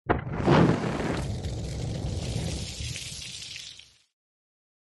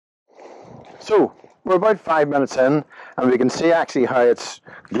So we're about 5 minutes in, and we can see actually how it's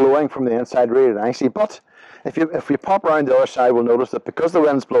glowing from the inside really nicely. But if you pop around the other side, we'll notice that because the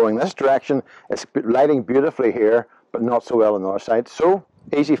wind's blowing this direction, it's lighting beautifully here, but not so well on the other side. So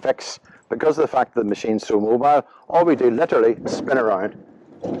easy fix. Because of the fact that the machine's so mobile, all we do literally is spin around.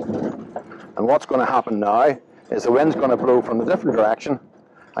 And what's going to happen now is the wind's going to blow from a different direction,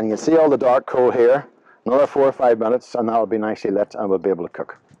 and you can see all the dark coal here. Another 4 or 5 minutes, and that'll be nicely lit, and we'll be able to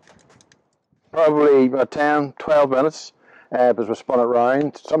cook. Probably about 10, 12 minutes, because we spun it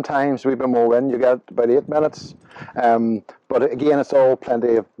round. Sometimes we've been more wind, you get about 8 minutes. But again, it's all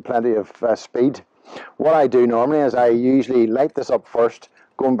plenty of speed. What I do normally is I usually light this up first,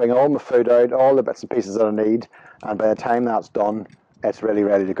 go and bring all my food out, all the bits and pieces that I need, and by the time that's done, it's really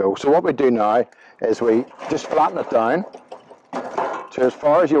ready to go. So what we do now is we just flatten it down to as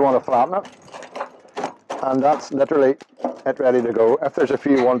far as you want to flatten it, and that's literally it ready to go. If there's a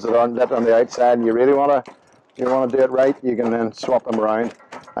few ones that aren't lit on the outside and you really want to do it right, you can then swap them around,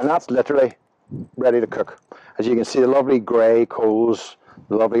 and that's literally ready to cook. As you can see, the lovely grey coals,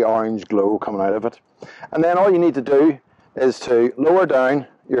 the lovely orange glow coming out of it. And then all you need to do is to lower down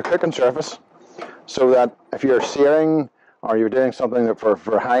your cooking surface so that if you're searing or you're doing something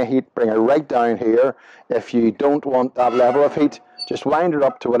for high heat, bring it right down here. If you don't want that level of heat, just wind it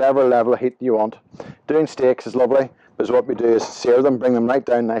up to whatever level of heat you want. Doing steaks is lovely, because what we do is sear them, bring them right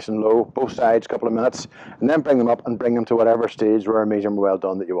down nice and low, both sides, a couple of minutes, and then bring them up and bring them to whatever stage, rare, medium, well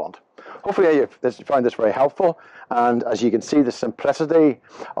done that you want. Hopefully you found this very helpful, and as you can see, the simplicity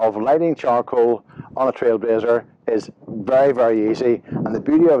of lighting charcoal on a Trailblazer is very, very easy, and the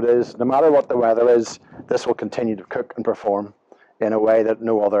beauty of it is, no matter what the weather is, this will continue to cook and perform in a way that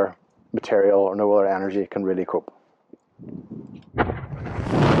no other material or no other energy can really cope.